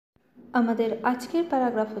আমাদের আজকের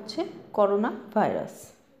প্যারাগ্রাফ হচ্ছে করোনা ভাইরাস।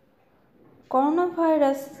 করোনা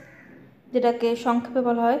ভাইরাস, যেটাকে সংক্ষেপে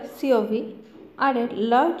বলা হয় CoV, R a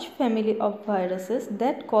large family of viruses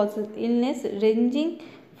that causes illness ranging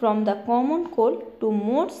from the common cold to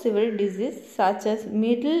more severe disease such as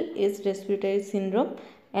middle age respiratory syndrome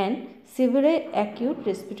and severe acute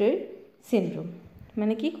respiratory syndrome।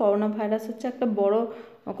 মানে কি, corona virus হচ্ছে একটা বড়,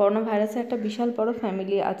 corona ভাইরাসের একটা বিশাল বড়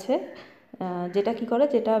family আছে, যেটা কি করে,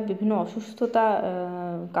 যেটা বিভিন্ন অসুস্থতা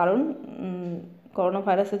কারণ করোনা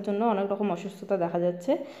ভাইরাসের জন্য অনেক রকম অসুস্থতা দেখা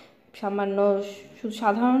যাচ্ছে। সামান্য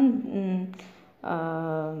সাধারণ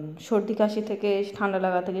সর্দি কাশি থেকে ঠান্ডা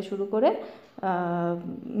লাগা থেকে শুরু করে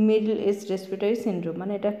মিডল এজ রেসপিরেটরি সিনড্রোম,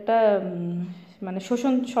 মানে এটা একটা মানে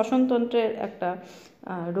শ্বসনতন্ত্রের একটা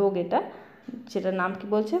রোগ, এটা যেটার নাম কি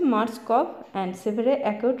বলছে Mars gov and severe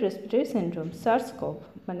acute respiratory syndrome, SARS gov.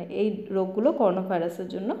 মানে এই রোগগুলো করোনা ভাইরাসের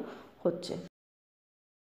জন্য হচ্ছে।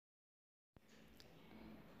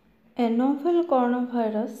 A novel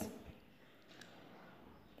coronavirus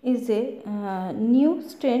is a new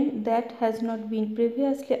strain that has not been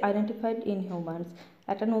previously identified in humans।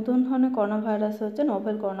 একটা নতুন ধরনের করোনা ভাইরাস হচ্ছে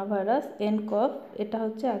নোভেল করোনা ভাইরাস এনকভ। এটা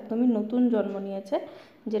হচ্ছে একদমই নতুন জন্ম নিয়েছে,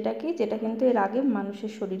 যেটা কিন্তু এর আগে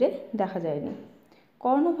মানুষের শরীরে দেখা যায়নি।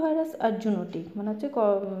 করোনা ভাইরাস আর জুনোটিক, মানে হচ্ছে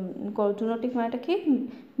জুনোটিক মানেটা কি,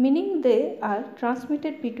 meaning they R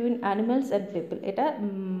transmitted between animals and people. এটা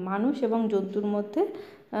মানুষ এবং জন্তুর মধ্যে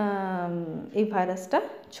এই ভাইরাসটা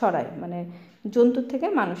ছড়ায়, মানে জন্তুর থেকে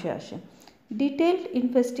মানুষে আসে। Detailed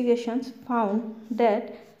investigations found that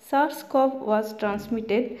SARS-CoV was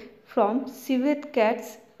transmitted from civet cats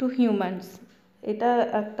to humans। এটা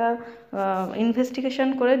একটা ইনভেস্টিগেশন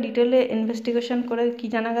করে, ডিটেলে ইনভেস্টিগেশন করে কি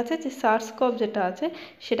জানা গেছে যে SARS-CoV যেটা আছে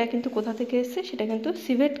সেটা কিন্তু কোথা থেকে এসছে, সেটা কিন্তু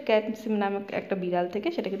সিভেট ক্যাট নামক একটা বিড়াল থেকে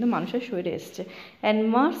সেটা কিন্তু মানুষের শরীরে এসছে। And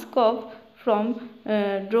MERS-CoV from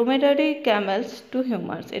ড্রোমেডারি CAMELS two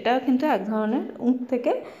humans. এটা কিন্তু এক ধরনের উট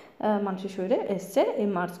থেকে মানুষের শরীরে এসছে এই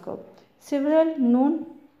MERS-CoV। Several known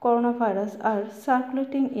corona virus R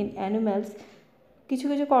circulating in animals. কিছু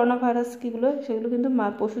কিছু করোনা ভাইরাস কিগুলো, সেগুলো কিন্তু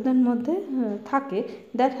পশুদের মধ্যে থাকে,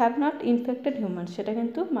 that have not infected humans. সেটা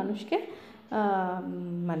কিন্তু মানুষকে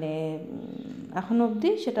মানে এখন অবধি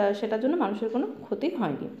সেটার জন্য মানুষের কোনো ক্ষতি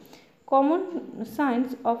হয়নি। Common signs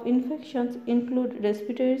of infections include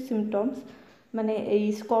respiratory symptoms. মানে এই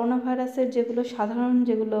করোনা ভাইরাসের যেগুলো সাধারণ,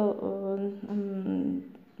 যেগুলো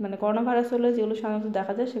মানে করোনা ভাইরাস হলে যেগুলো সাধারণত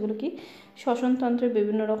দেখা যায় সেগুলো কি, শ্বসনতন্ত্রের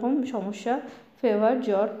বিভিন্ন রকম সমস্যা, ফিভার,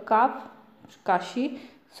 জ্বর, calf, Kashi,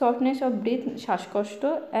 shortness of breathe, শ্বাসকষ্ট,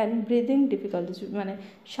 অ্যান্ড ব্রিদিং ডিফিকাল্টিস। মানে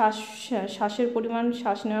শ্বাসের পরিমাণ,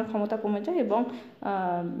 শ্বাস নেওয়ার ক্ষমতা কমে যায় এবং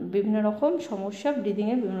বিভিন্ন রকম সমস্যা,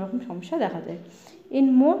 ব্রিদিংয়ের বিভিন্ন রকম সমস্যা দেখা যায়। In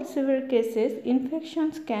more severe cases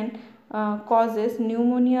infections can causes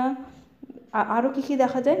pneumonia. আরও কী কী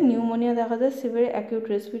দেখা যায়, নিউমোনিয়া দেখা যায়, সিভিয়ার অ্যাকিউট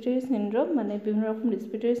রেসপিরেটরি সিনড্রোম, মানে বিভিন্ন রকম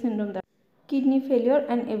respiratory syndrome, kidney failure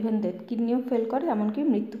and even death, কিডনিও fail করে, এমনকি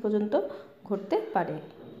মৃত্যু পর্যন্ত ঘটতে পারে।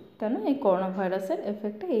 কেন, এই করোনা ভাইরাসের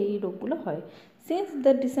এফেক্টে এই রোগগুলো হয়। Since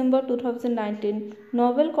the December 2019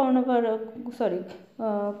 novel corona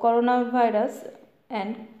virus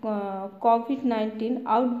and COVID-19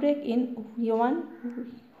 outbreak in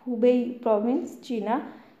Hubei Province, চীনা।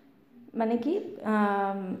 মানে কি,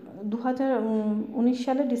 2019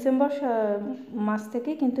 সালের ডিসেম্বর মাস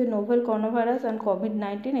থেকে কিন্তু novel corona virus and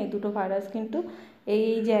COVID-19 এই দুটো ভাইরাস কিন্তু এই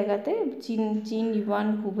জায়গাতে চীন ইউয়ান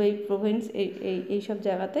হুবেই প্রভিন্স এইসব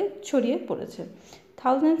জায়গাতে ছড়িয়ে পড়েছে।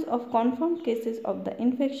 Thousands of confirm cases of the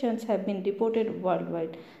infections have been reported world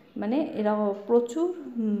wide. মানে এরা প্রচুর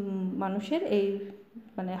মানুষের এই,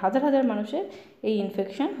 মানে হাজার হাজার মানুষের এই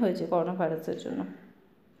ইনফেকশন হয়েছে করোনা ভাইরাসের জন্য।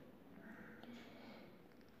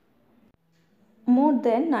 মোর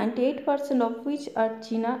দেন 98% অফ হুইচ আর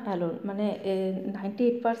চীনা অ্যালোন। মানে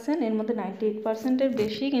 98%, এর মধ্যে 98%-এর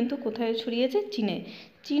বেশি কিন্তু কোথায় ছড়িয়েছে, চীনে।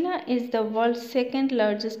 চীনা is the world second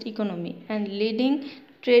largest economy and leading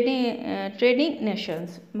trading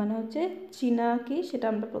Nations. মানে হচ্ছে চীনা কি, সেটা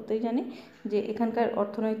আমরা প্রত্যেকেই জানি যে এখানকার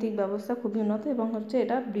অর্থনৈতিক ব্যবস্থা খুবই উন্নত এবং হচ্ছে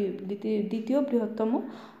এটা দ্বিতীয় বৃহত্তম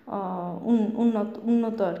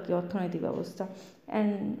উন্নত আর কি অর্থনৈতিক ব্যবস্থা।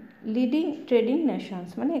 অ্যান্ড লিডিং ট্রেডিং নেশনস,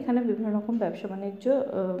 মানে এখানে বিভিন্ন রকম ব্যবসা বাণিজ্য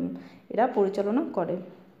এরা পরিচালনা করে।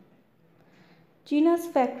 চীনাস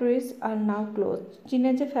ফ্যাক্টরিজ আর নাও ক্লোজ।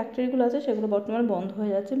 চীনের যে ফ্যাক্টরিগুলো আছে সেগুলো বর্তমানে বন্ধ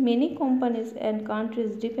হয়ে যাচ্ছে। Many companies and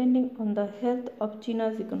countries depending on the health of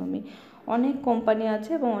চীনাস economy. অনেক কোম্পানি আছে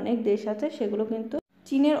এবং অনেক দেশ আছে সেগুলো কিন্তু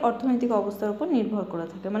চীনের অর্থনৈতিক অবস্থার উপর নির্ভর করে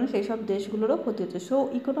থাকে, মানে সেই সব দেশগুলোরও ক্ষতি হচ্ছে। So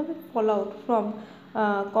economic fall out from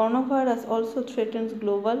corona virus also threatens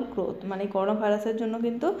global growth, মানে করোনা ভাইরাসের জন্য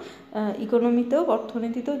কিন্তু ইকোনমিতেও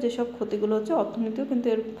অর্থনীতিতেও যেসব ক্ষতিগুলো হচ্ছে অর্থনীতিও কিন্তু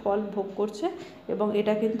এর ফল ভোগ করছে, এবং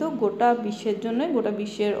এটা কিন্তু গোটা বিশ্বের জন্যই, গোটা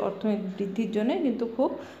বিশ্বের অর্থনীতি বৃদ্ধির জন্যই কিন্তু খুব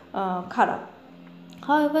খারাপ।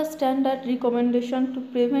 However, standard recommendation to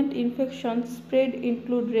prevent infection spread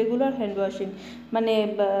include regular hand washing, মানে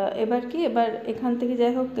এবার এখান থেকে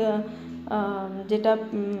যাই হোক যেটা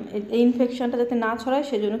এই ইনফেকশনটা যাতে না ছড়ায়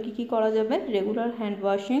সেজন্য কী করা যাবে, regular hand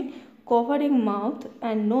washing, covering mouth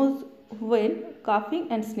and nose when কাফিং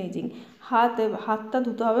and sneezing, হাতটা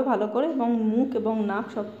ধুতে হবে ভালো করে, এবং মুখ এবং নাক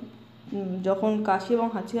সব যখন কাশি এবং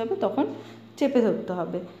হাঁচি হবে তখন চেপে ধরতে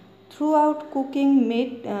হবে। Through out cooking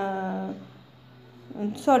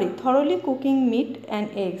thoroughly cooking meet and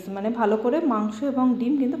eggs, মানে ভালো করে মাংস এবং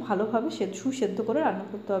ডিম কিন্তু ভালোভাবে সুসেদ্ধ করে রান্না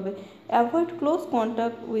করতে হবে। Avoid close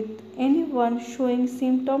contact with any one showing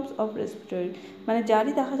symptoms of respiratory, মানে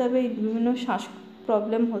যারই দেখা যাবে এই বিভিন্ন শ্বাস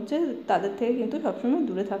প্রবলেম হচ্ছে তাদের থেকে কিন্তু সবসময়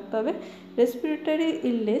দূরে থাকতে হবে। Respiratory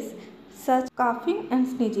illness such কাফিং and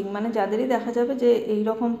sneezing, মানে যাদেরই দেখা যাবে যে এই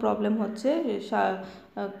রকম প্রবলেম হচ্ছে,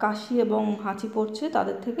 কাশি এবং হাঁচি পড়ছে,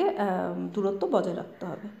 তাদের থেকে দূরত্ব বজায় রাখতে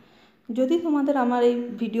হবে। যদি তোমাদের আমার এই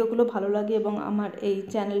ভিডিওগুলো ভালো লাগে এবং আমার এই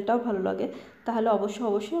চ্যানেলটাও ভালো লাগে, তাহলে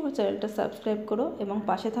অবশ্যই আমার চ্যানেলটা সাবস্ক্রাইব করো এবং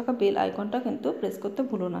পাশে থাকা বেল আইকনটা কিন্তু প্রেস করতে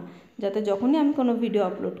ভুলো না, যাতে যখনই আমি কোনো ভিডিও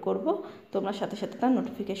আপলোড করব তোমরা সাথে সাথে তার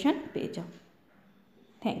নোটিফিকেশান পেয়ে যাও।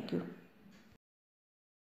 Thank you.